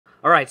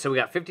All right, so we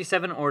got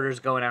 57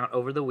 orders going out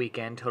over the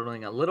weekend,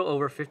 totaling a little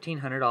over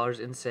 $1,500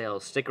 in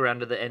sales. Stick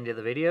around to the end of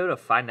the video to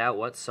find out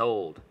what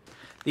sold.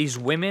 These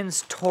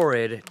women's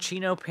Torrid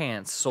chino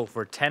pants sold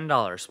for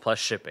 $10 plus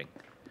shipping.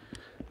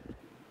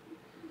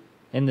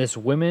 And this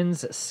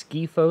women's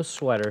Skifo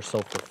sweater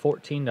sold for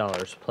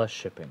 $14 plus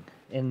shipping.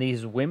 And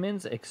these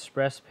women's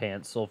express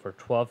pants sold for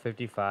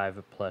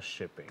 $12.55 plus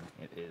shipping.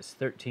 It is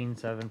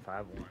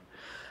 $13,751.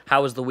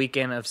 How was the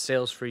weekend of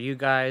sales for you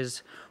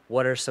guys?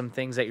 What are some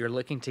things that you're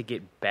looking to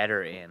get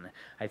better in?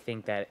 I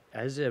think that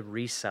as a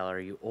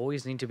reseller, you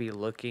always need to be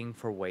looking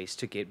for ways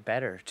to get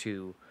better,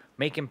 to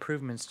make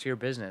improvements to your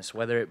business,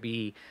 whether it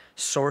be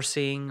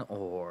sourcing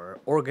or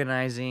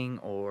organizing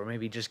or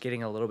maybe just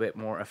getting a little bit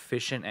more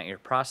efficient at your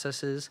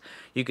processes.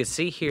 You can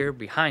see here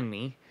behind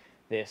me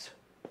this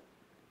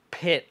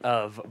pit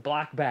of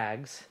black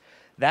bags.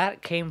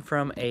 That came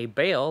from a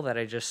bale that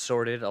I just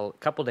sorted a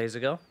couple days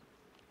ago.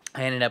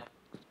 I ended up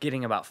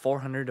getting about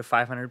 400 to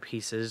 500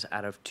 pieces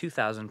out of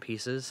 2,000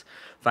 pieces,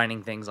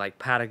 finding things like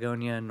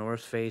Patagonia,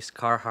 North Face,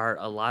 Carhartt,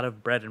 a lot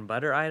of bread and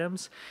butter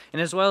items,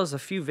 and as well as a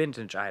few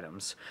vintage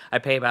items. I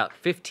pay about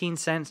 15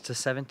 cents to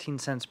 17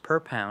 cents per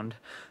pound,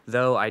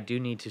 though I do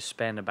need to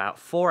spend about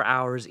 4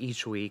 hours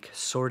each week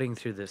sorting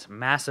through this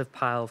massive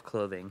pile of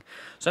clothing.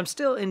 So I'm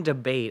still in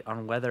debate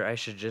on whether I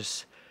should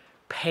just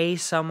pay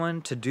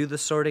someone to do the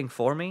sorting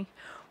for me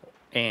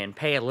and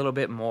pay a little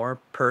bit more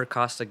per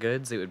cost of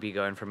goods. It would be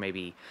going from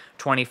maybe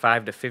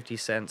 25 to 50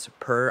 cents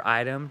per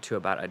item to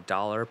about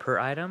 $1 per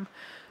item,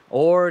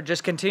 or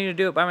just continue to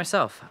do it by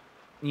myself.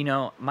 You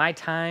know, my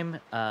time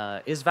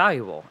is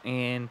valuable,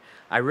 and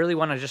I really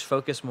want to just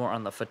focus more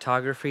on the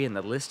photography and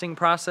the listing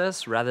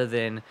process rather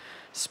than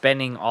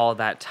spending all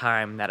that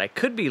time that I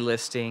could be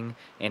listing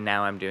and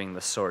now I'm doing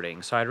the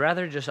sorting. So I'd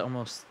rather just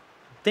almost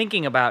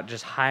thinking about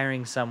just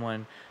hiring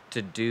someone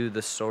to do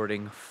the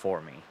sorting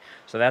for me.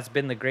 So that's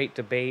been the great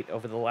debate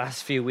over the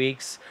last few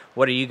weeks.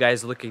 What are you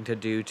guys looking to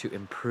do to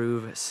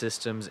improve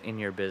systems in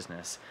your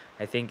business?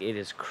 I think it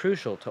is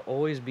crucial to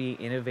always be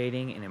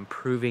innovating and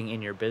improving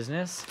in your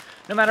business,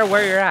 no matter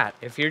where you're at.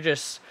 If you're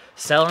just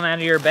selling out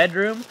of your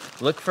bedroom,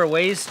 look for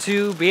ways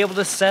to be able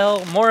to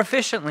sell more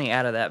efficiently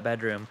out of that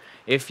bedroom.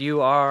 If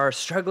you are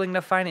struggling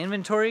to find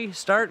inventory,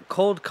 start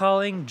cold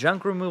calling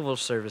junk removal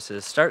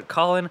services. Start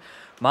calling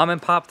mom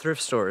and pop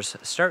thrift stores.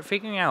 Start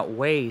figuring out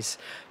ways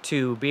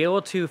to be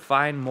able to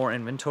find more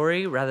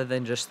inventory rather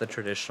than just the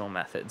traditional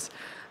methods.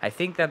 I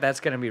think that that's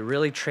going to be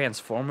really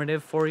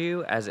transformative for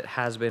you, as it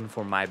has been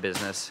for my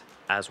business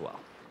as well.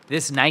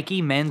 This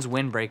Nike men's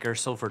windbreaker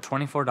sold for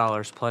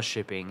 $24 plus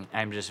shipping.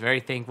 I'm just very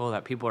thankful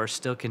that people are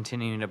still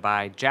continuing to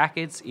buy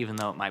jackets, even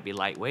though it might be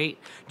lightweight.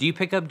 Do you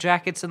pick up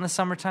jackets in the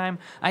summertime?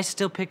 I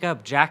still pick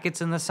up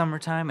jackets in the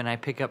summertime, and I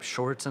pick up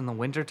shorts in the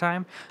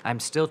wintertime. I'm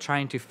still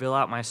trying to fill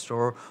out my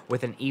store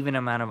with an even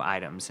amount of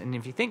items. And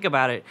if you think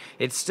about it,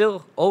 it's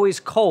still always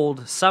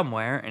cold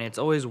somewhere, and it's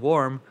always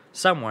warm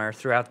somewhere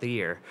throughout the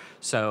year.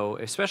 So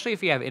especially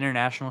if you have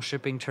international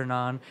shipping turned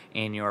on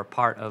and you're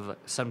part of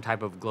some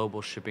type of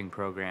global shipping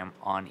program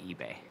on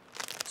eBay.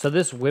 So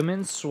this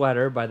women's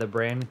sweater by the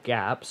brand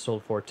Gap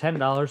sold for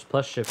 $10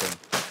 plus shipping.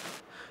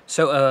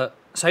 So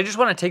I just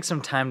want to take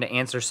some time to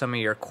answer some of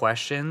your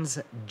questions.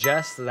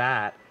 Just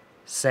that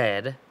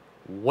said,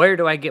 where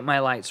do I get my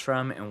lights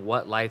from and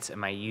what lights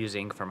am I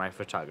using for my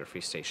photography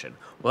station?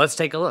 Well, let's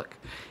take a look.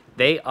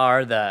 They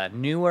are the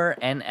newer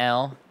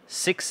NL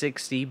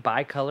 660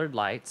 bi-colored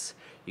lights.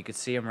 You can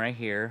see them right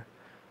here.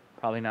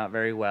 Probably not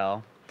very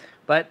well.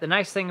 But the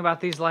nice thing about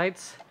these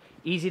lights,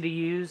 easy to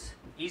use,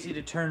 easy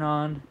to turn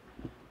on.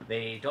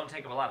 They don't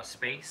take up a lot of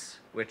space,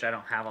 which I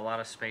don't have a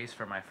lot of space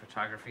for my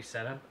photography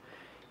setup.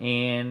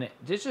 And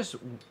this just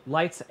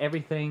lights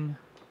everything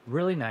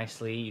really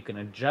nicely. You can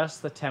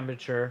adjust the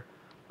temperature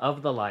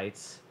of the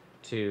lights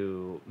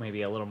to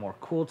maybe a little more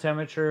cool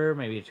temperature,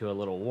 maybe to a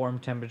little warm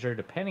temperature,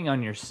 depending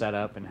on your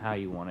setup and how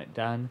you want it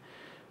done.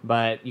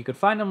 But you could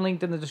find them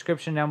linked in the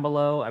description down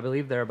below. I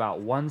believe they're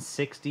about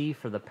 $160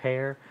 for the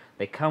pair.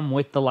 They come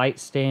with the light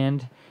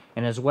stand.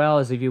 And as well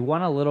as if you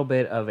want a little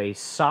bit of a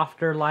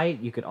softer light,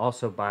 you could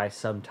also buy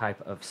some type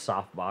of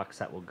soft box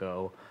that will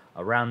go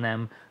around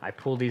them. I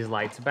pull these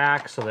lights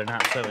back so they're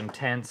not so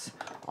intense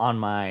on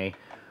my...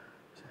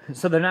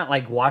 So they're not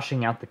like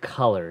washing out the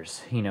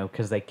colors, you know,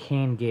 because they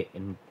can get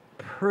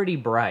pretty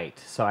bright.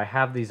 So I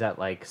have these at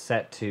like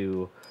set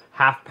to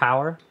half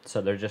power,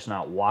 so they're just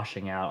not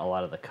washing out a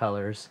lot of the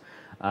colors.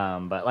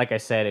 But like I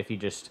said, if you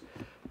just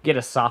get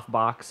a soft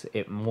box,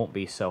 it won't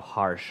be so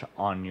harsh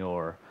on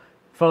your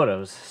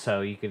photos,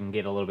 so you can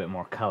get a little bit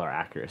more color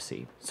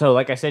accuracy. So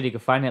like I said, you can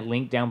find it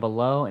linked down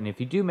below, and if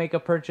you do make a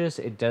purchase,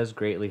 it does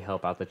greatly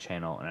help out the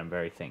channel, and I'm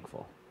very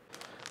thankful.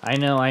 I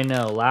know,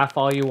 laugh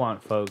all you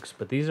want, folks,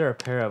 but these are a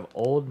pair of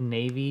Old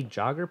Navy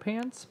jogger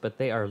pants, but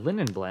they are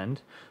linen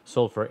blend,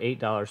 sold for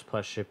 $8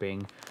 plus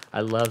shipping.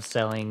 I love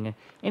selling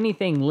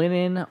anything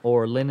linen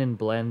or linen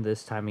blend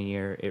this time of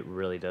year. It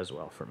really does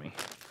well for me.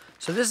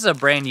 So this is a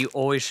brand you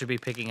always should be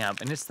picking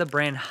up, and it's the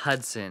brand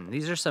Hudson.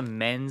 These are some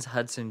men's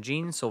Hudson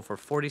jeans sold for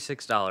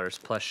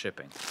 $46 plus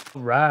shipping.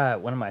 Right,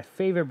 one of my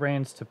favorite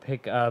brands to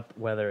pick up,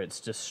 whether it's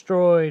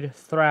destroyed,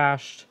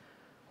 thrashed,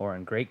 or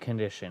in great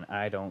condition,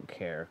 I don't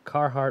care.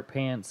 Carhartt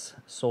pants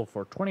sold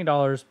for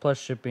 $20 plus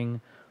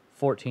shipping,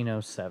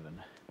 $14.07.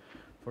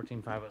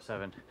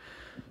 $14,507.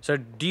 So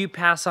do you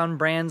pass on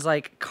brands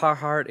like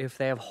Carhartt if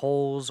they have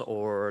holes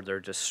or they're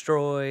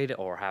destroyed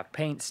or have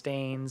paint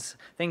stains?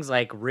 Things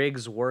like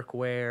Riggs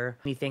workwear,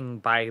 anything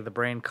by the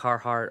brand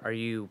Carhartt, are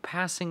you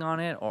passing on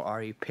it or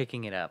are you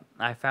picking it up?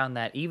 I found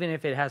that even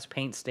if it has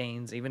paint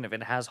stains, even if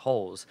it has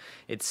holes,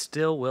 it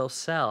still will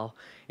sell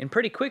and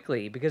pretty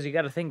quickly, because you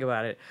got to think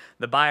about it.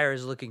 The buyer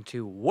is looking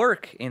to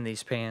work in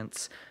these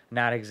pants,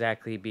 not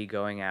exactly be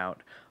going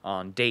out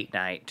on date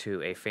night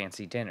to a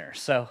fancy dinner.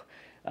 So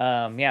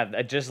yeah,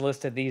 I just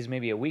listed these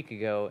maybe a week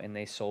ago and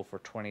they sold for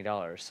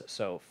 $20.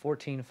 So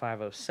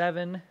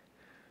 $14,507.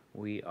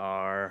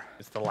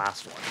 It's the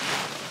last one.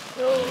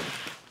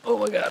 Oh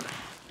my God.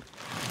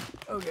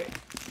 Okay.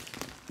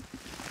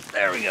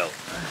 There we go.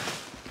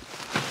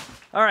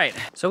 All right,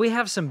 so we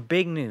have some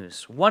big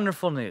news,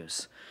 wonderful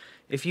news.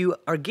 If you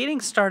are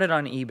getting started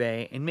on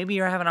eBay and maybe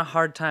you're having a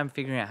hard time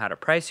figuring out how to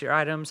price your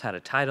items, how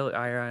to title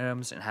your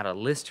items, and how to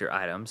list your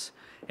items,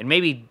 and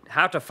maybe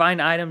how to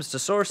find items to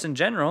source in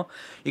general,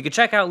 you can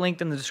check out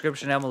linked in the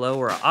description down below.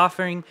 We're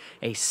offering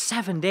a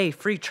 7-day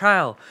free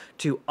trial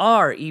to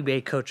our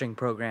eBay coaching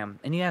program.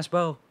 And you ask,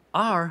 Bo,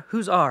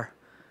 who's R?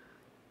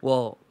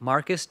 Well,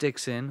 Marcus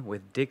Dixon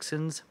with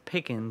Dixon's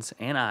Pickens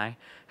and I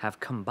have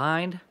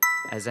combined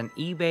as an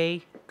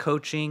eBay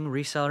coaching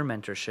reseller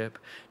mentorship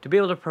to be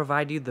able to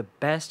provide you the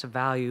best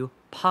value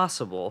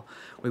possible.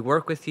 We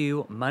work with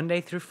you Monday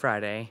through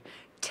Friday,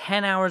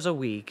 10 hours a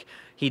week.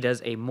 He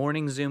does a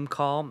morning Zoom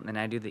call and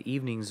I do the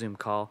evening Zoom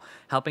call,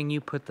 helping you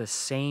put the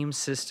same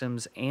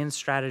systems and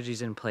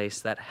strategies in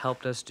place that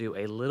helped us do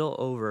a little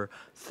over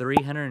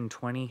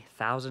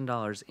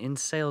 $320,000 in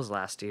sales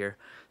last year,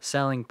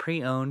 selling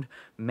pre-owned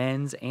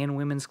men's and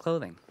women's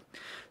clothing.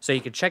 So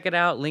you can check it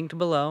out, linked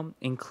below.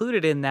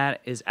 Included in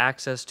that is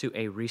access to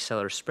a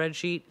reseller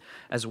spreadsheet,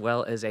 as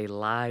well as a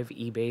live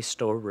eBay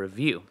store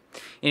review.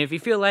 And if you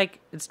feel like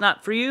it's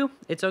not for you,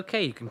 it's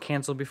okay. You can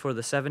cancel before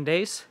the 7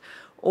 days.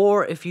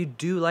 Or if you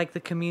do like the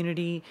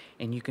community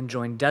and you can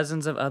join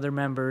dozens of other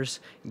members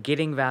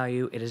getting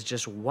value, it is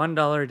just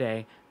 $1 a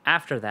day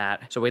after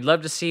that. So we'd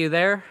love to see you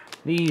there.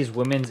 These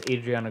women's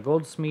Adriana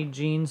Goldsmith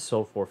jeans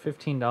sold for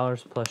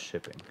 $15 plus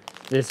shipping.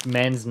 This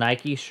men's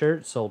Nike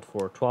shirt sold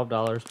for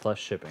 $12 plus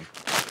shipping.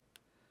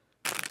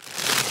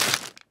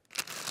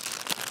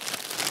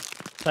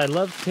 So I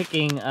love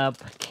picking up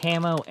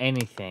camo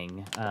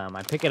anything.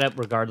 I pick it up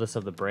regardless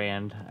of the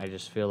brand. I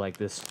just feel like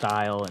this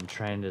style and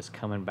trend is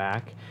coming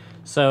back.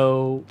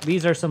 So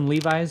these are some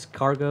Levi's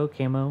cargo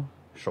camo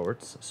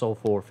shorts sold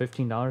for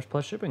 $15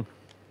 plus shipping.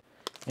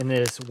 And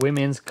this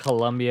women's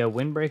Columbia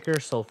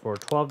windbreaker sold for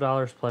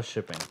 $12 plus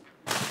shipping.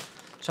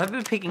 So I've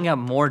been picking up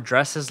more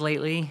dresses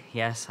lately.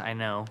 Yes, I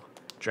know,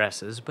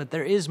 dresses, but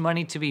there is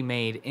money to be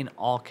made in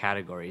all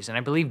categories. And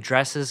I believe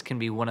dresses can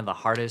be one of the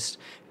hardest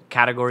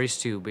categories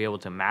to be able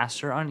to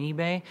master on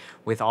eBay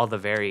with all the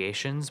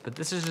variations. But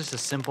this is just a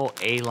simple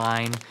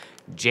A-line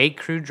J.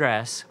 Crew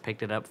dress.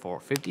 Picked it up for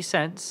 50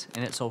 cents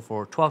and it sold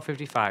for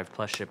 $12.55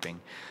 plus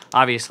shipping.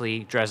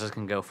 Obviously, dresses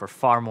can go for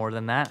far more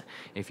than that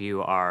if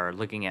you are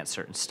looking at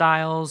certain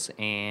styles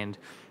and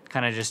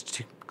kind of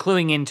just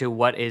cluing into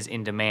what is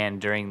in demand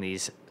during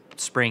these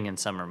spring and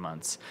summer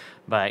months.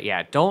 But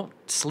yeah, don't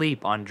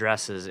sleep on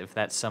dresses if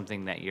that's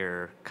something that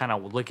you're kind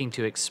of looking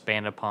to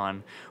expand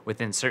upon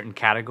within certain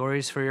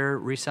categories for your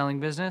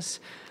reselling business.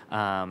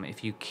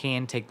 If you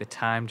can take the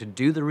time to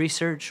do the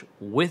research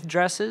with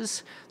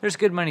dresses, there's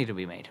good money to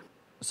be made.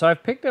 So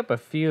I've picked up a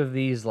few of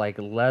these like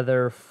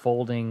leather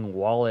folding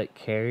wallet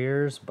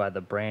carriers by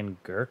the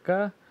brand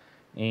Gurkha,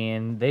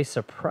 and they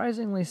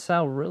surprisingly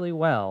sell really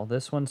well.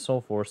 This one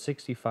sold for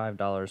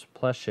 $65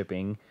 plus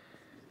shipping.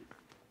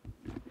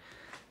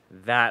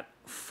 That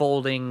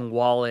folding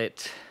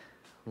wallet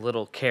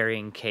little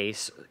carrying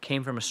case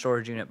came from a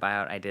storage unit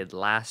buyout I did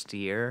last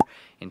year,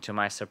 and to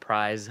my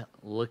surprise,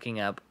 looking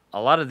up a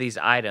lot of these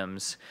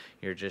items,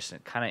 you're just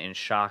kind of in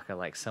shock of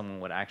like someone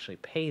would actually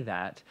pay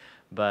that,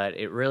 but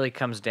it really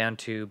comes down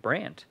to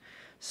brand.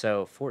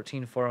 So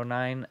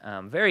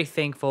 $14,409, very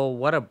thankful.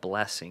 What a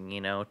blessing,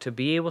 you know, to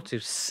be able to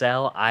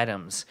sell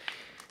items.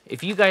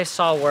 If you guys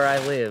saw where I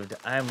lived,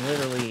 I'm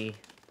literally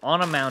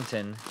on a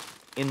mountain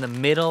in the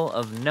middle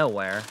of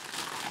nowhere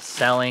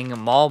selling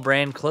mall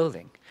brand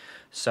clothing.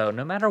 So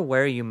no matter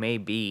where you may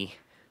be,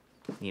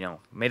 you know,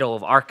 middle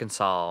of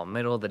Arkansas,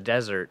 middle of the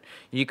desert,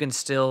 you can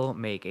still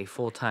make a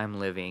full-time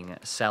living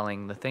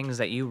selling the things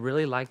that you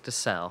really like to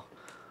sell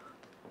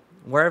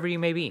wherever you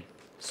may be.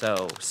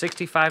 So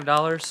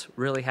 $65,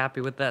 really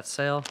happy with that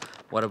sale.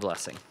 What a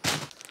blessing.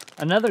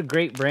 Another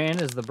great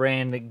brand is the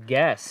brand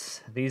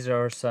Guess. These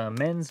are some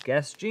men's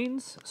Guess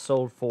jeans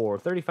sold for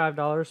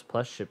 $35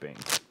 plus shipping.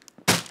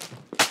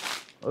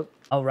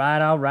 Oh, All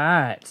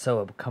right.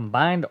 So a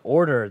combined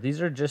order.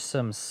 These are just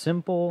some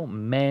simple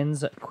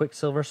men's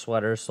Quicksilver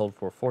sweaters sold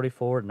for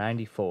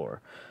 $44.94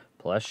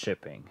 plus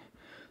shipping.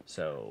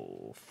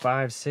 So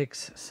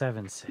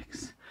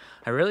 5676.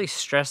 I really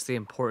stress the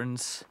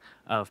importance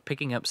of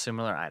picking up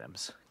similar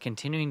items,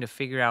 continuing to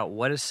figure out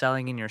what is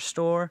selling in your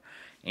store,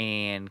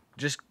 and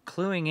just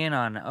cluing in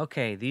on,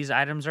 okay, these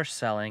items are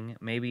selling,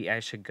 maybe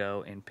I should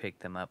go and pick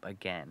them up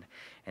again.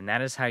 And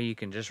that is how you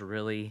can just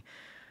really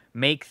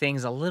make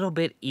things a little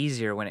bit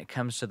easier when it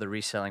comes to the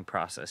reselling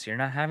process. You're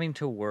not having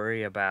to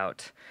worry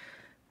about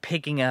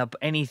picking up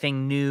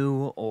anything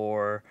new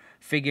or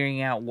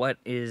figuring out what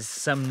is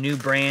some new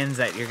brands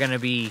that you're going to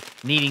be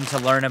needing to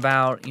learn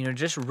about. You know,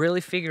 just really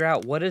figure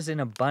out what is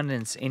in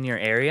abundance in your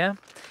area,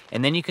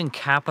 and then you can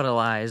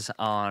capitalize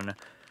on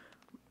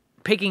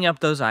picking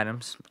up those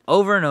items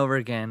over and over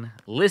again,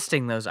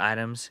 listing those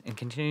items, and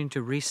continuing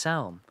to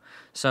resell them.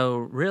 So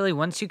really,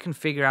 once you can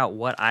figure out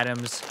what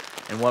items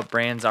and what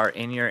brands are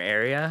in your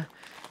area,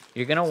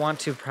 you're gonna want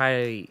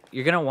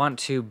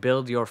to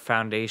build your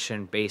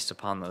foundation based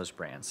upon those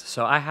brands.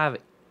 So I have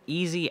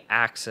easy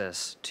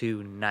access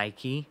to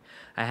Nike.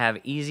 I have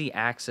easy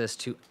access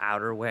to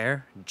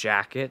outerwear,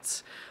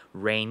 jackets,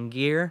 rain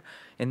gear,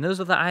 and those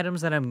are the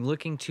items that I'm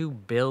looking to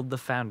build the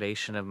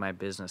foundation of my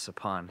business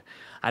upon.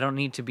 I don't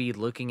need to be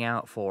looking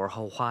out for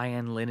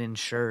Hawaiian linen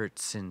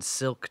shirts and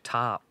silk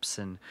tops,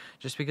 and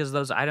just because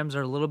those items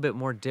are a little bit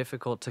more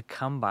difficult to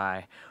come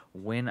by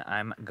when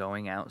I'm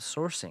going out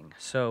sourcing.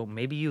 So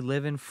maybe you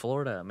live in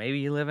Florida, maybe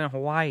you live in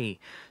Hawaii.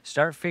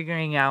 Start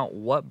figuring out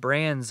what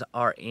brands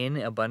are in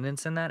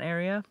abundance in that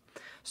area,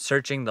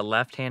 searching the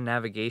left-hand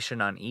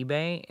navigation on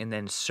eBay, and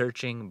then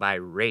searching by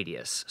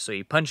radius. So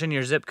you punch in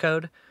your zip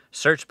code,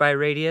 search by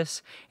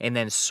radius, and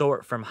then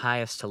sort from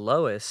highest to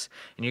lowest,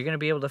 and you're gonna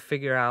be able to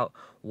figure out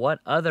what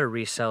other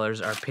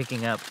resellers are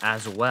picking up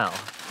as well.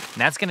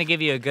 And that's gonna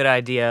give you a good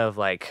idea of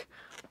like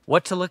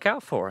what to look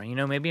out for. You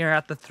know, maybe you're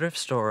at the thrift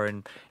store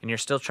and you're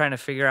still trying to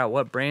figure out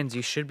what brands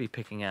you should be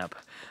picking up.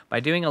 By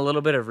doing a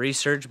little bit of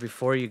research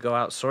before you go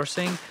out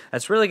sourcing,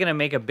 that's really going to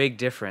make a big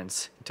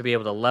difference to be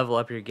able to level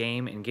up your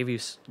game and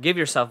give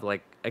yourself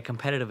like a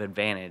competitive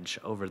advantage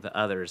over the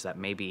others that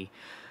may be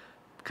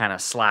kind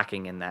of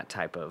slacking in that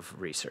type of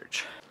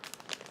research.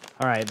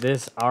 All right,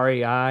 this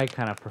REI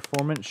kind of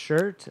performance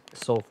shirt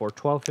sold for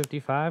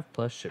 $12.55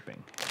 plus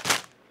shipping.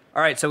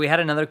 All right, so we had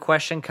another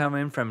question come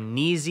in from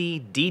Neezy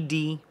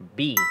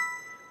DDB.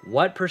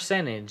 What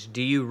percentage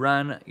do you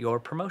run your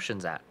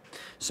promotions at?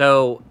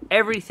 So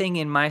everything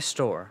in my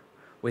store,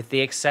 with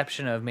the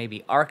exception of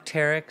maybe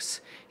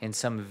Arc'teryx and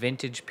some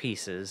vintage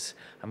pieces,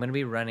 I'm going to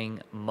be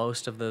running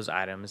most of those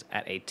items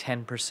at a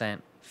 10%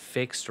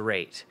 fixed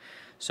rate.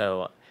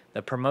 So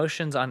the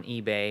promotions on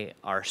eBay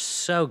are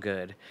so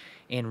good.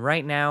 And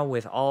right now,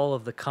 with all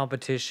of the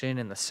competition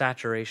and the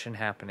saturation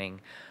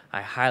happening,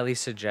 I highly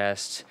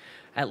suggest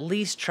at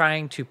least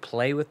trying to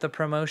play with the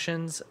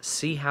promotions,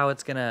 see how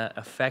it's going to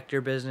affect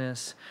your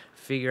business,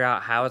 figure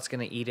out how it's going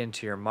to eat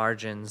into your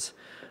margins.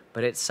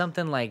 But it's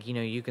something like, you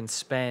know, you can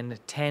spend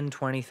 $10,000,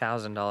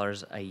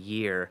 $20,000 a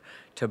year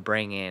to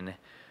bring in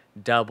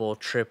double,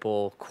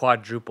 triple,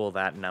 quadruple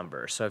that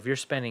number. So if you're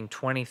spending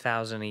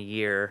 $20,000 a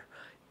year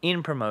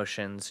in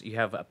promotions, you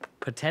have a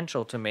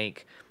potential to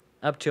make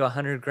up to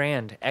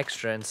 $100,000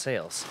 extra in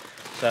sales.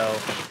 So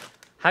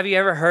have you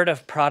ever heard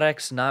of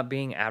products not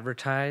being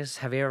advertised?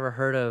 Have you ever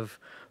heard of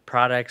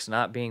products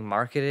not being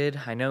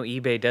marketed? I know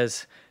eBay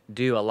does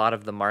do a lot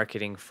of the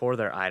marketing for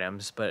their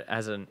items, but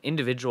as an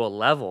individual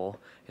level,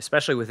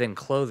 especially within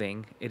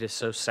clothing, it is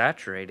so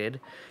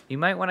saturated. You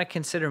might want to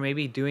consider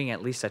maybe doing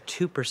at least a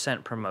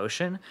 2%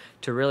 promotion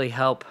to really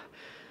help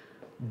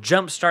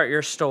jumpstart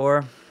your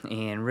store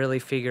and really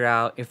figure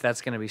out if that's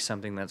going to be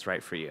something that's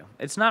right for you.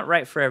 It's not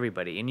right for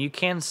everybody, and you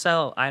can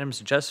sell items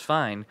just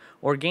fine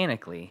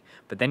organically,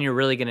 but then you're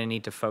really going to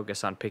need to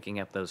focus on picking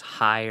up those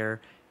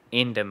higher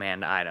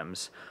in-demand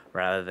items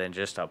rather than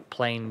just a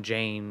plain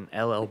Jane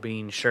LL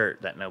Bean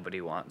shirt that nobody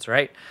wants,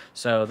 right?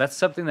 So that's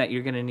something that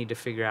you're going to need to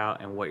figure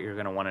out and what you're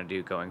going to want to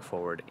do going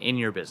forward in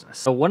your business.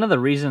 So one of the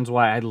reasons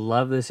why I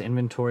love this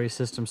inventory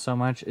system so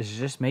much is it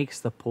just makes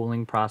the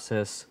pooling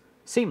process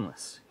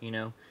seamless. You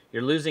know,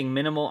 you're losing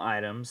minimal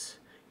items.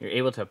 You're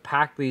able to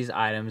pack these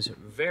items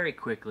very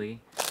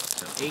quickly.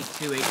 So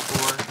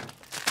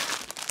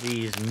 8284.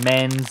 These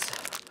men's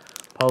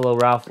Polo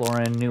Ralph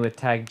Lauren new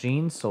attack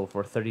jeans sold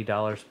for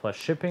 $30 plus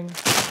shipping.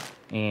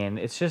 And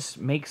it just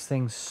makes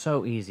things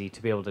so easy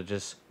to be able to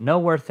just know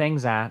where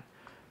things at.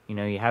 You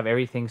know, you have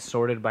everything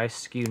sorted by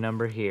SKU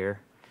number here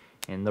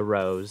in the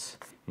rows.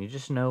 And you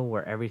just know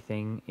where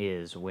everything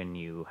is when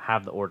you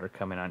have the order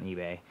come in on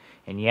eBay.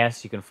 And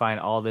yes, you can find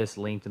all this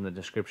linked in the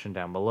description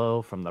down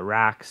below, from the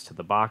racks to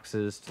the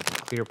boxes to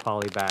the clear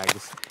poly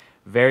bags.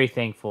 Very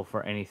thankful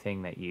for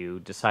anything that you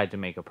decide to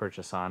make a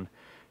purchase on.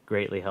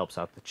 Greatly helps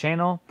out the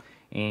channel.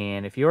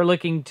 And if you're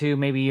looking to,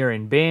 maybe you're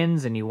in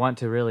bins and you want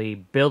to really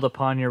build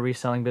upon your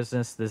reselling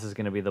business, this is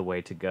going to be the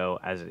way to go,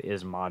 as it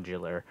is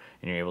modular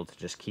and you're able to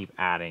just keep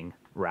adding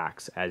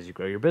racks as you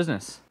grow your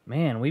business.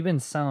 Man, we've been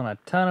selling a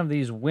ton of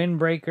these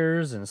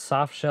windbreakers and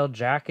soft shell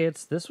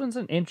jackets. This one's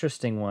an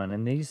interesting one,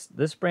 and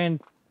this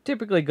brand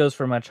typically goes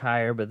for much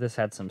higher, but this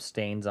had some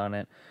stains on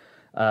it.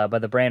 By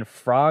the brand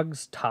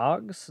Frogs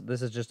Togs.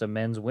 This is just a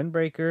men's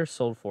windbreaker,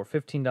 sold for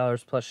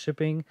 $15 plus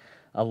shipping.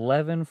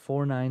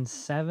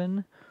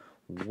 11,497.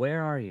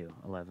 Where are you?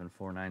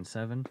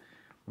 11,497.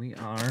 We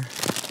are.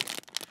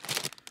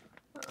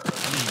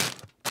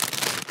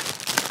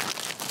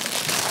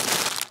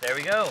 There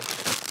we go.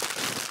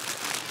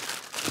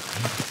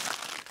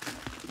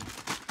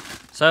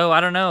 So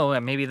I don't know.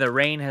 Maybe the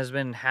rain has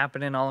been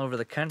happening all over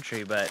the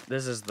country, but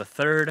this is the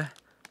third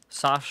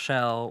soft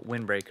shell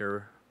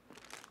windbreaker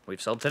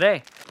we've sold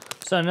today.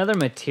 So another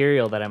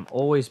material that I'm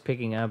always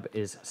picking up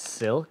is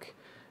silk.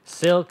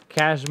 Silk,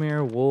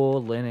 cashmere,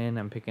 wool, linen.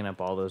 I'm picking up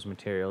all those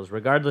materials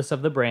regardless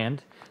of the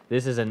brand.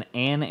 This is an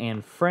Anne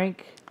and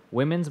Frank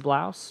women's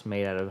blouse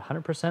made out of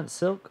 100%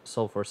 silk,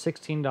 sold for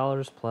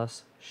 $16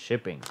 plus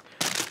shipping.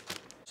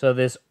 So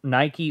this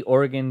Nike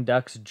Oregon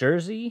Ducks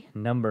jersey,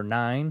 number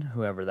 9,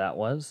 whoever that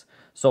was,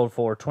 sold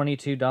for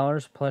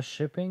 $22 plus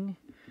shipping.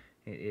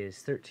 It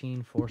is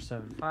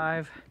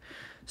 $13,475.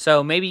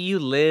 So maybe you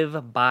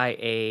live by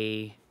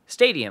a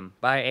stadium,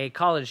 by a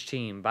college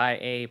team, by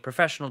a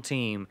professional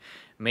team.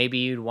 Maybe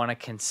you'd want to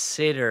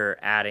consider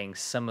adding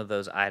some of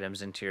those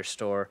items into your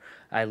store.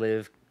 I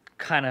live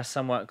kind of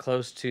somewhat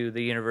close to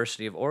the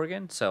University of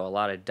Oregon, so a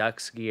lot of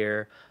Ducks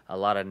gear, a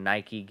lot of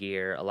Nike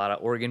gear, a lot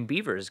of Oregon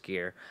Beavers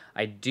gear.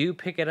 I do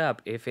pick it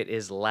up if it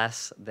is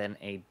less than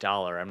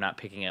 $1. I'm not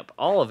picking up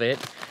all of it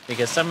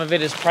because some of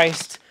it is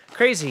priced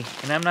crazy,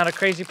 and I'm not a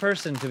crazy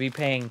person to be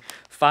paying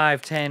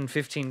 $5, $10,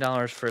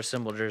 $15 for a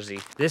simple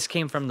jersey. This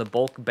came from the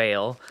bulk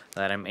bale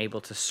that I'm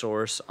able to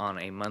source on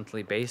a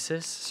monthly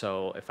basis,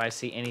 so if I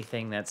see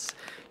anything that's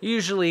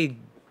usually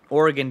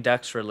Oregon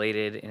Ducks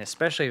related, and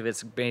especially if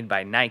it's made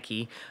by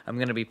Nike, I'm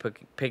going to be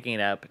picking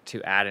it up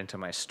to add into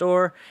my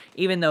store,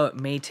 even though it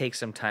may take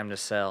some time to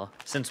sell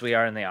since we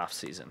are in the off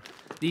season.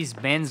 These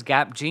men's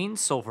Gap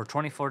jeans sold for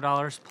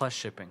 $24 plus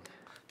shipping.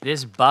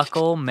 This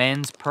buckle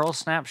men's pearl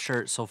snap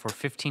shirt sold for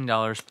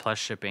 $15 plus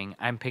shipping.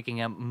 I'm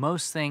picking up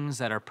most things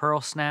that are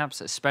pearl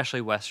snaps,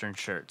 especially Western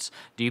shirts.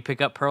 Do you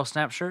pick up pearl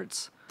snap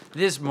shirts?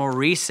 This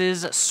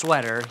Maurice's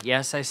sweater,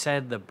 yes, I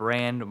said the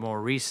brand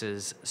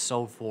Maurice's,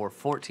 sold for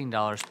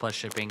 $14 plus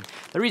shipping.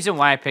 The reason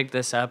why I picked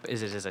this up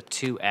is it is a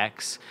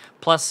 2X.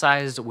 Plus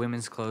sized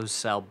women's clothes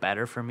sell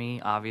better for me,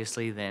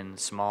 obviously, than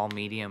small,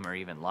 medium, or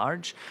even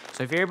large.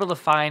 So if you're able to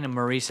find a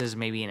Maurice's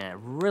maybe in a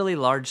really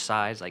large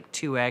size, like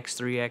 2X,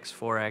 3X,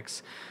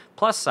 4X,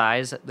 plus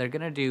size, they're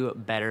going to do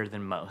better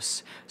than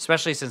most,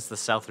 especially since the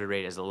sell-through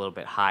rate is a little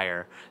bit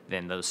higher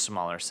than those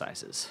smaller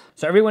sizes.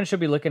 So everyone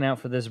should be looking out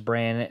for this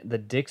brand, the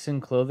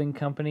Dixon Clothing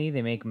Company.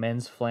 They make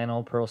men's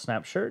flannel pearl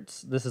snap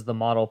shirts. This is the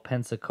model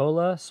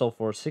Pensacola, sold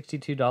for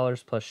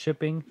 $62 plus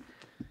shipping.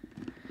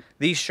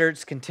 These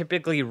shirts can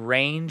typically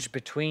range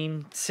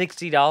between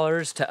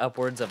 $60 to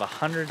upwards of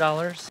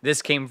 $100.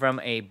 This came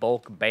from a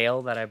bulk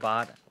bale that I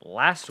bought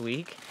last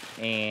week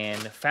and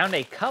found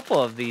a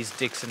couple of these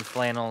Dixon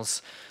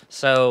flannels.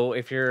 So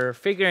if you're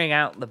figuring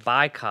out the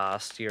buy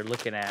cost, you're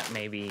looking at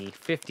maybe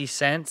 50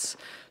 cents.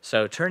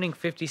 So turning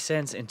 50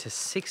 cents into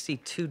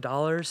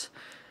 $62,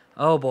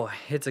 oh boy,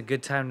 it's a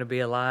good time to be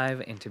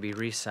alive and to be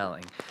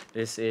reselling.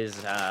 This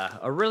is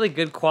a really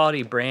good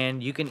quality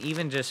brand. You can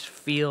even just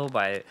feel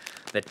by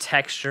the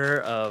texture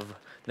of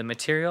the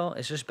material,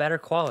 it's just better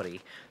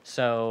quality.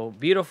 So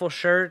beautiful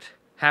shirt,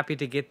 happy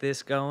to get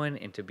this going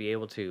and to be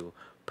able to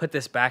put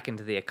this back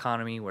into the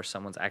economy where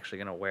someone's actually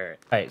going to wear it.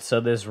 All right, so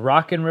this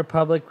Rockin'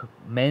 Republic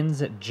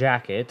men's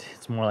jacket,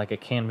 it's more like a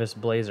canvas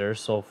blazer,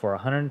 sold for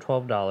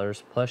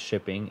 $112 plus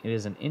shipping. It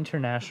is an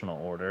international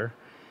order.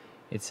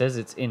 It says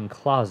it's in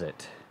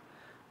closet,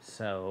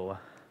 so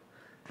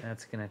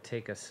that's going to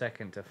take a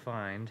second to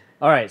find.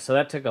 All right, so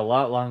that took a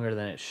lot longer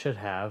than it should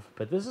have,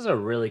 but this is a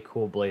really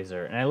cool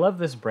blazer, and I love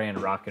this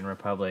brand, Rockin'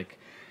 Republic.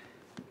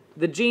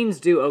 The jeans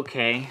do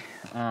okay,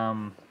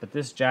 but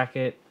this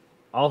jacket,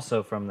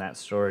 also from that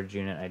storage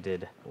unit I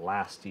did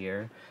last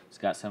year, it's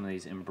got some of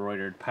these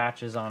embroidered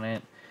patches on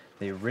it.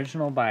 The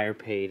original buyer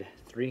paid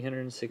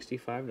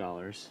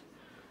 $365.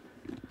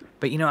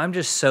 But you know, I'm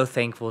just so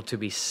thankful to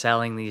be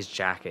selling these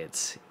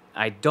jackets.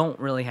 I don't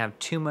really have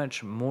too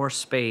much more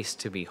space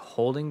to be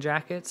holding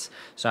jackets,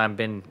 so I've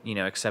been, you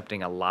know,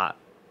 accepting a lot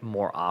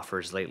more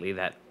offers lately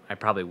that I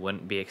probably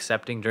wouldn't be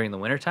accepting during the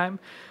wintertime.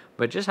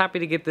 But just happy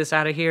to get this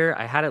out of here.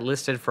 I had it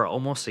listed for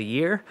almost a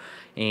year,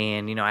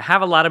 and you know, I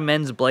have a lot of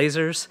men's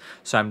blazers,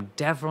 so I'm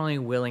definitely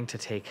willing to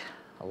take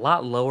a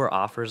lot lower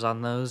offers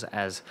on those,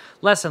 as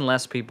less and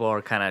less people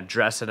are kind of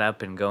dressing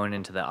up and going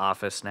into the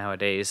office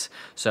nowadays.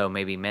 So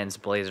maybe men's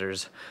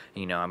blazers,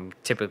 you know, I'm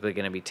typically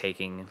going to be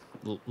taking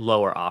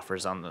lower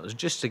offers on those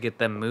just to get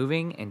them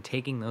moving and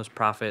taking those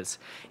profits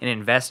and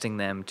investing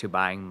them to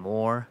buying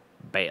more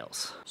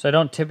bales. So I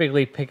don't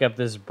typically pick up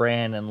this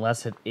brand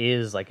unless it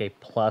is like a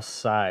plus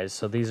size.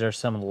 So these are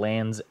some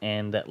Lands'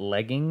 End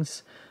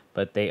leggings,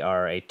 but they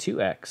are a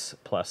 2X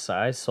plus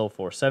size, sold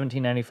for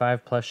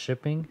 $17.95 plus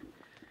shipping.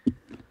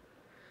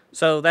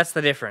 So that's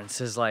the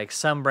difference, is like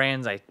some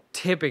brands I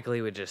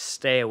typically would just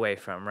stay away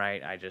from,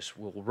 right? I just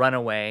will run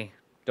away,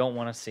 don't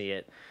want to see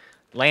it.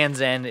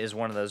 Land's End is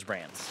one of those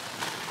brands.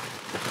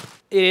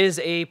 It is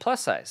a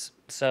plus size.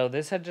 So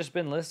this had just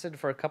been listed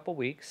for a couple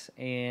weeks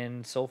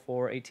and sold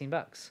for 18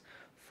 bucks.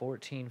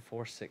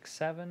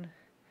 14,467.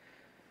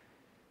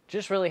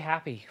 Just really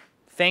happy.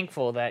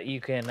 Thankful that you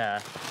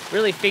can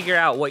really figure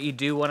out what you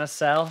do want to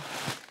sell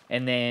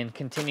and then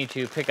continue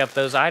to pick up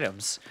those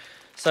items.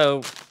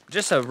 So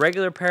just a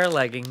regular pair of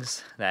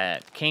leggings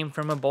that came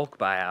from a bulk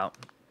buyout,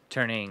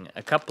 turning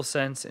a couple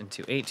cents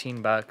into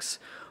 18 bucks.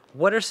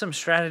 What are some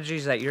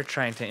strategies that you're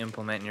trying to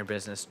implement in your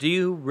business? Do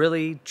you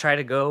really try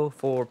to go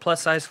for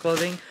plus size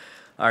clothing?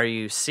 Are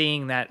you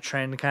seeing that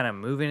trend kind of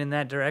moving in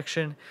that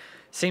direction?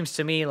 Seems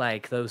to me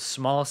like those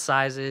small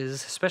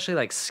sizes, especially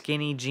like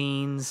skinny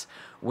jeans,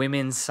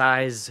 women's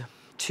size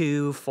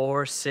 2,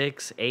 4,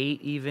 6,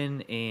 8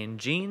 even in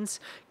jeans,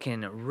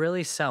 can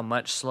really sell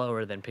much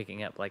slower than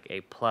picking up like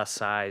a plus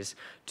size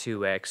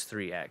 2X,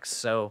 3X.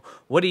 So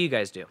what do you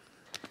guys do?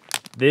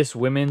 This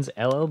women's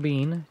LL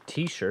Bean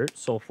t-shirt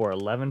sold for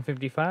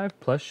 $11.55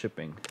 plus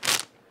shipping.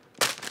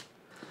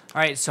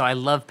 All right, so I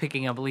love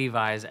picking up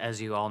Levi's,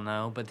 as you all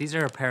know, but these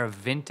are a pair of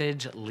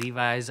vintage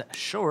Levi's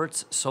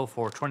shorts sold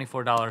for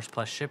 $24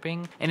 plus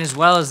shipping, and as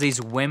well as these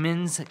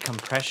women's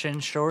compression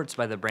shorts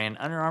by the brand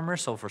Under Armour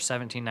sold for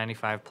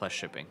 $17.95 plus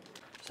shipping.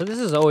 So this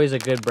is always a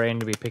good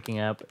brand to be picking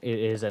up. It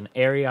is an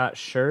Ariat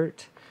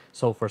shirt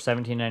sold for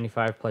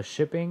 $17.95 plus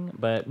shipping,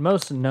 but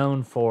most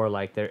known for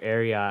like their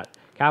Ariat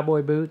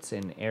cowboy boots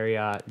and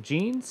Ariat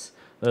jeans.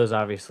 Those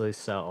obviously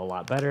sell a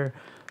lot better.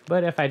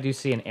 But if I do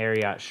see an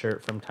Ariat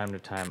shirt from time to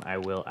time, I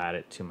will add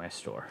it to my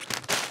store.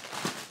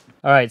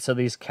 All right, so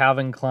these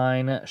Calvin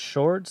Klein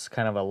shorts,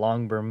 kind of a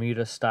long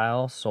Bermuda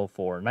style, sold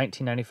for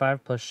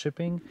 $19.95 plus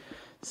shipping.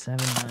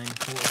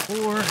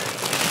 7944.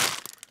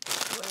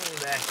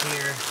 Way back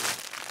here.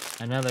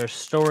 Another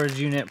storage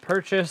unit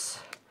purchase.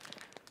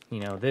 You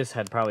know, this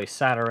had probably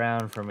sat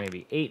around for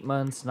maybe 8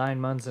 months, 9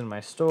 months in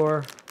my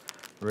store.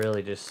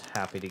 Really just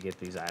happy to get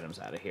these items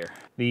out of here.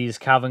 These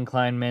Calvin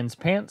Klein men's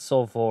pants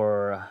sold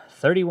for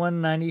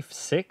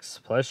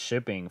 $31.96 plus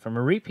shipping from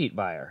a repeat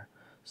buyer.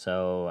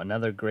 So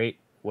another great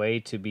way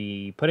to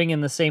be putting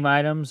in the same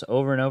items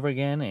over and over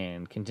again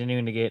and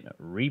continuing to get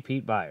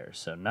repeat buyers.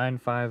 So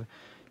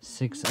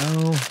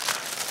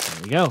 9560.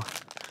 There we go.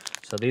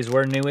 So these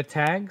were new with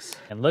tags.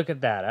 And look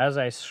at that. As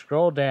I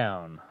scroll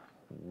down,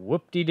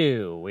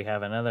 whoop-de-doo, we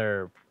have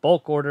another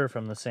bulk order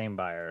from the same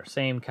buyer.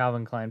 Same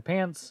Calvin Klein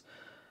pants.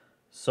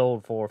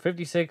 Sold for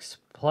 $56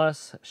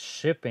 plus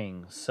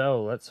shipping.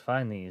 So let's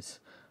find these.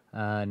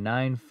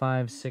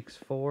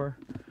 9564.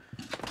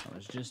 I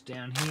was just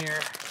down here.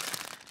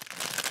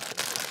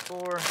 4.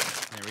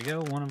 There we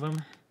go, one of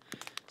them.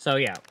 So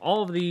yeah,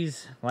 all of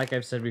these, like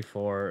I've said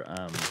before,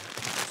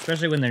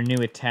 especially when they're new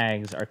with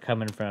tags, are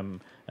coming from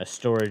a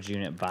storage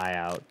unit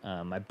buyout.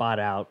 I bought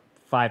out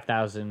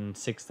 5,000,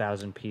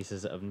 6,000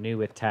 pieces of new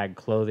with tag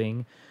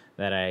clothing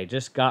that I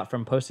just got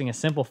from posting a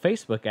simple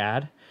Facebook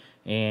ad.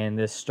 And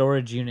this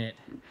storage unit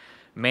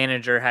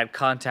manager had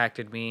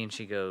contacted me and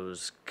she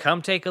goes,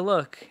 come take a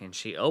look. And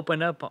she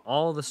opened up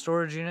all the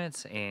storage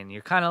units and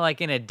you're kind of like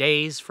in a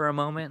daze for a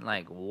moment,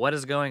 like what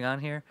is going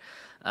on here?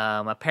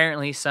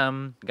 Apparently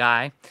some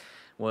guy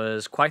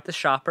was quite the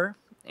shopper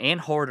and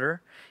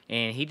hoarder,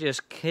 and he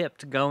just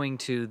kept going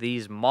to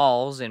these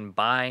malls and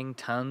buying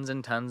tons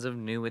and tons of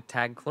new with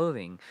tag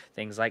clothing.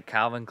 Things like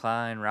Calvin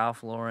Klein,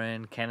 Ralph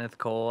Lauren, Kenneth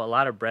Cole, a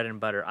lot of bread and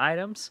butter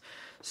items.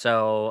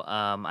 So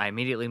I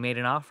immediately made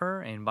an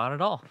offer and bought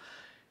it all.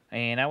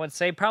 And I would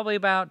say probably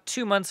about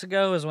 2 months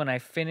ago is when I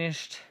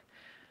finished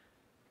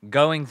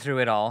going through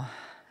it all.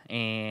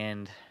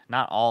 And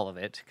not all of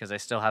it, because I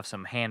still have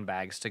some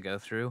handbags to go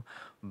through.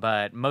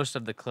 But most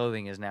of the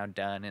clothing is now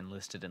done and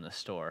listed in the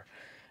store.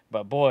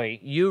 But boy,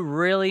 you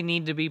really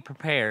need to be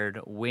prepared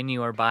when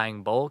you are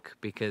buying bulk,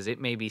 because it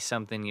may be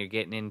something you're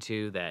getting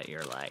into that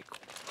you're like,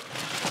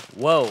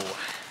 whoa.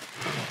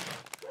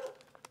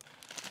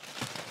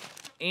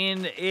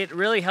 And it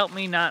really helped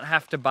me not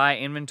have to buy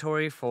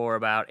inventory for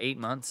about 8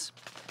 months.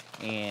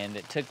 And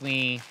it took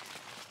me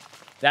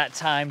that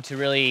time to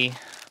really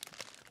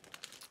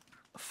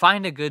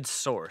find a good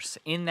source.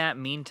 In that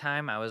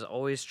meantime, I was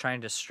always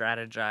trying to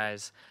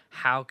strategize,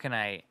 how can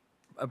I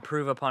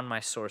improve upon my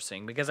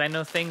sourcing? Because I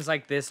know things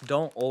like this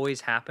don't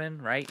always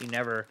happen, right?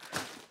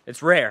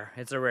 It's rare.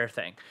 It's a rare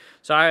thing.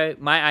 So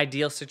my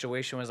ideal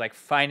situation was like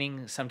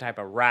finding some type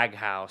of rag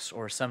house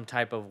or some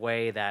type of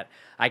way that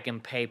I can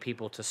pay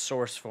people to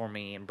source for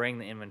me and bring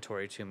the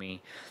inventory to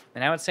me.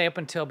 And I would say up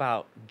until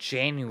about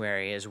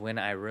January is when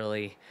I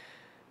really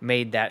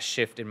made that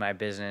shift in my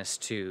business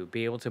to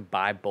be able to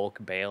buy bulk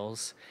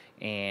bales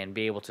and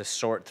be able to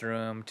sort through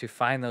them to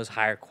find those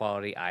higher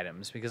quality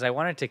items, because I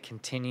wanted to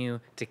continue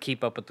to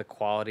keep up with the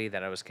quality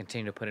that I was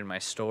continuing to put in my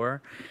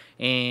store.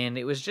 And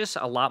it was just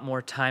a lot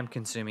more time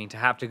consuming to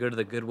have to go to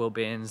the Goodwill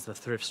bins, the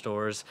thrift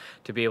stores,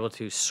 to be able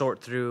to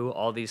sort through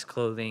all these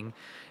clothing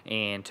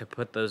and to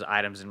put those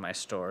items in my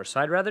store. So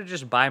I'd rather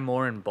just buy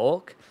more in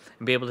bulk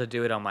and be able to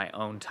do it on my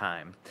own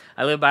time.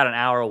 I live about an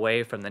hour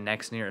away from the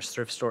next nearest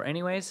thrift store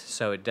anyways,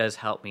 so it does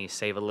help me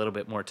save a little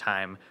bit more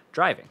time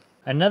driving.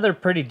 Another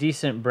pretty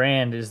decent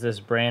brand is this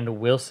brand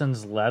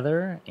Wilson's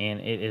Leather, and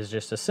it is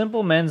just a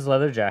simple men's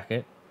leather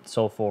jacket,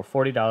 sold for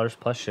 $40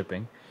 plus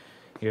shipping.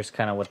 Here's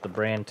kind of what the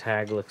brand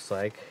tag looks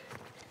like,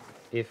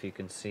 if you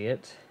can see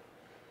it.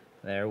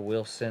 There,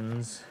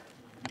 Wilson's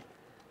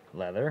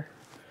Leather.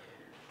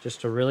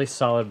 Just a really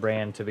solid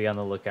brand to be on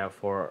the lookout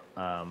for,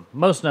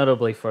 most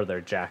notably for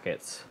their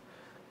jackets.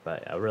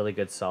 But a really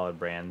good, solid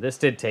brand. This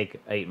did take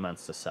 8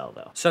 months to sell,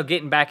 though. So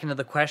getting back into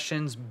the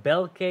questions,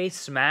 Belke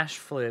Smash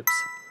Flips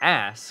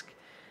ask,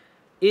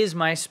 is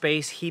my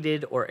space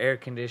heated or air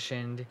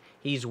conditioned?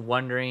 He's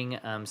wondering,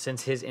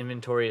 since his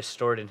inventory is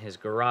stored in his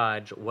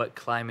garage, what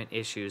climate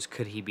issues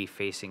could he be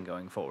facing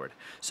going forward?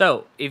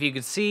 So if you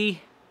could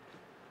see,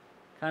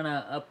 kind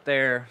of up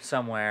there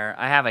somewhere,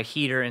 I have a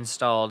heater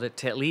installed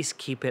to at least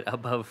keep it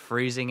above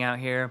freezing out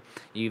here.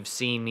 You've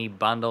seen me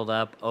bundled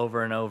up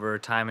over and over,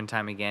 time and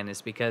time again.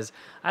 It's because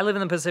I live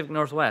in the Pacific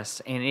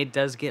Northwest, and it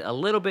does get a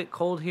little bit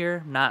cold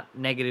here, not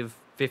negative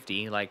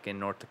 50 like in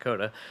North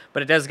Dakota,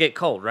 but it does get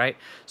cold, right?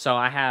 So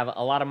I have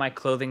a lot of my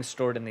clothing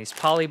stored in these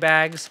poly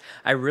bags.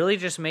 I really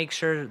just make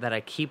sure that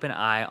I keep an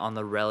eye on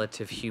the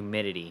relative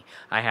humidity.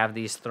 I have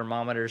these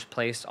thermometers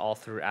placed all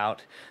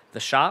throughout the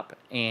shop,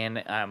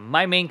 and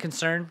my main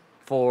concern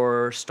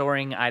for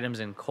storing items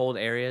in cold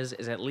areas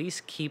is at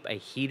least keep a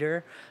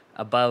heater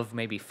above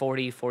maybe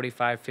 40,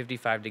 45,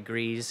 55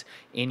 degrees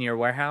in your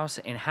warehouse,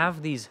 and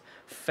have these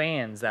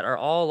fans that are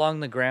all along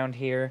the ground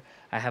here.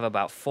 I have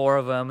about 4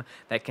 of them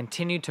that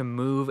continue to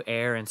move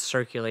air and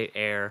circulate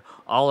air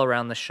all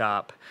around the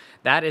shop.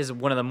 That is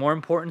one of the more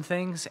important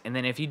things. And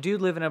then if you do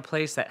live in a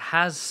place that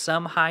has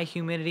some high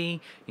humidity,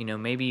 you know,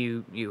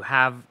 maybe you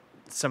have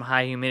some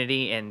high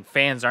humidity and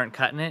fans aren't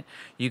cutting it,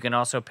 you can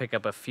also pick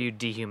up a few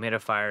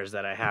dehumidifiers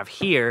that I have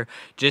here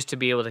just to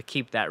be able to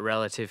keep that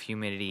relative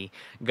humidity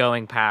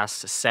going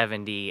past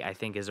 70. I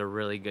think is a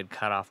really good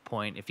cutoff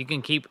point. If you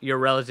can keep your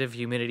relative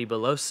humidity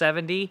below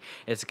 70,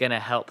 it's going to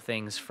help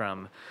things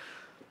from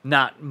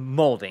not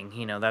molding.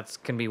 You know, that's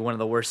can be one of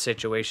the worst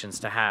situations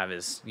to have,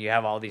 is you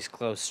have all these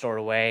clothes stored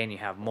away and you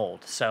have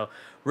mold. So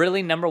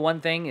really, number one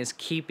thing is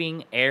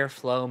keeping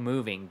airflow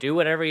moving. Do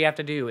whatever you have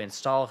to do.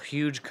 Install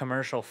huge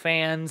commercial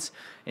fans,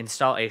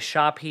 install a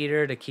shop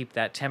heater to keep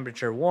that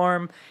temperature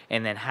warm,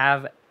 and then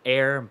have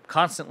air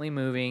constantly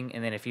moving.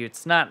 And then if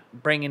it's not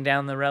bringing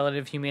down the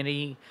relative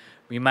humidity,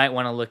 you might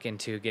want to look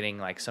into getting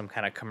like some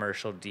kind of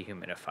commercial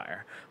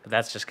dehumidifier. But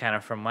that's just kind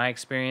of from my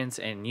experience,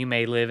 and you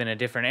may live in a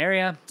different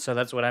area, so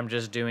that's what I'm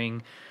just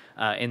doing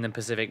in the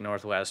Pacific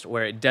Northwest,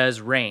 where it does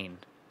rain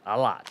a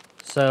lot.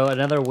 So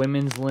another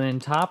women's linen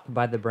top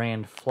by the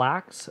brand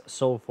Flax,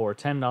 sold for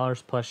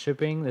 $10 plus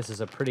shipping. This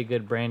is a pretty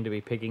good brand to be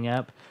picking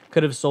up.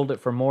 Could have sold it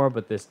for more,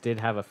 but this did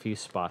have a few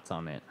spots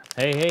on it.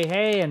 Hey, hey,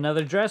 hey,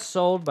 another dress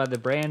sold by the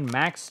brand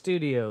Max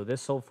Studio.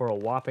 This sold for a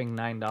whopping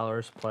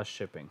 $9 plus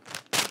shipping.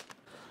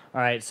 All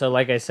right, so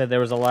like I said,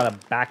 there was a lot of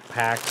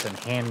backpacks and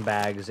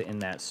handbags in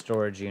that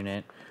storage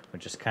unit,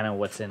 which is kind of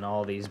what's in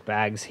all these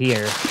bags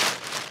here.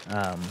 You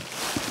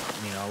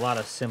know, a lot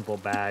of simple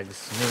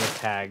bags, newer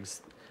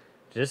tags.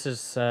 This is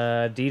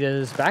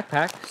Adidas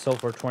backpack, sold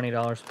for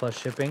 $20 plus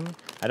shipping.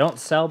 I don't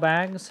sell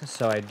bags,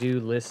 so I do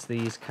list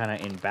these kind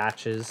of in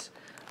batches,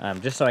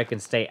 just so I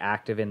can stay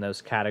active in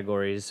those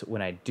categories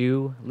when I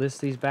do list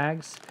these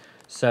bags.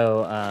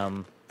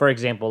 So, for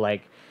example,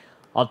 like,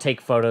 I'll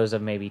take photos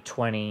of maybe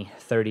 20,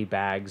 30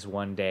 bags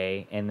one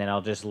day, and then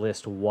I'll just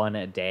list one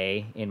a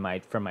day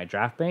from my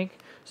draft bank.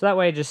 So that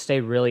way I just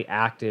stay really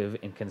active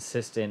and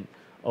consistent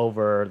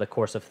over the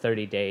course of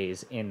 30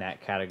 days in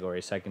that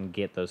category, so I can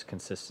get those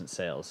consistent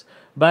sales.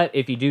 But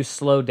if you do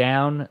slow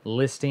down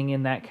listing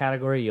in that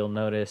category, you'll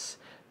notice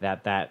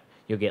that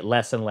you'll get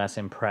less and less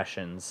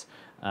impressions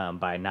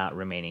by not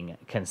remaining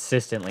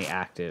consistently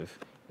active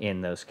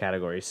in those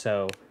categories.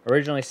 So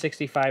originally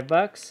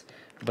 $65.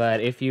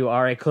 But if you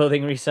are a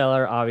clothing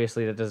reseller,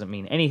 obviously that doesn't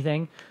mean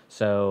anything.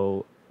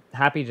 So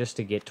happy just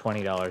to get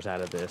 $20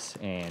 out of this,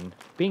 and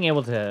being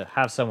able to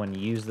have someone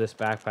use this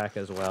backpack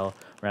as well,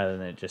 rather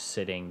than it just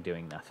sitting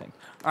doing nothing.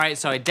 All right,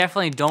 so I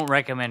definitely don't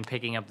recommend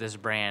picking up this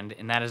brand,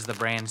 and that is the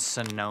brand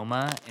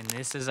Sonoma. And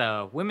this is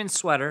a women's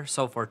sweater,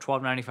 sold for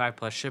 $12.95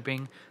 plus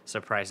shipping,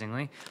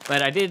 surprisingly.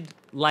 But I did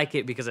like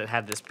it because it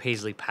had this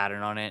paisley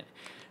pattern on it.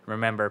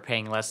 Remember,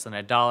 paying less than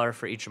 $1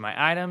 for each of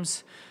my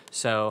items.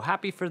 So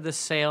happy for this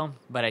sale,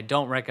 but I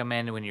don't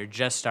recommend when you're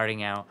just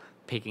starting out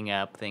picking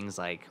up things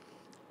like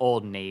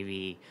Old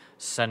Navy,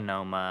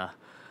 Sonoma,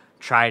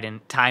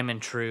 Trident, Time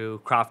and True,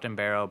 Croft and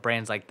Barrow,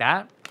 brands like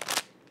that.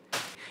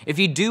 If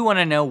you do want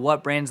to know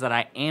what brands that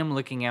I am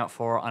looking out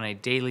for on a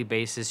daily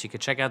basis, you could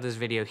check out this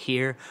video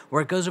here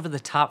where it goes over the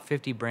top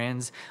 50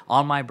 brands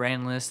on my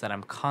brand list that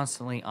I'm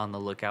constantly on the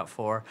lookout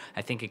for.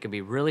 I think it could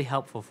be really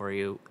helpful for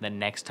you the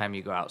next time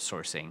you go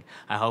outsourcing.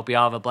 I hope you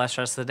all have a blessed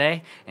rest of the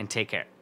day and take care.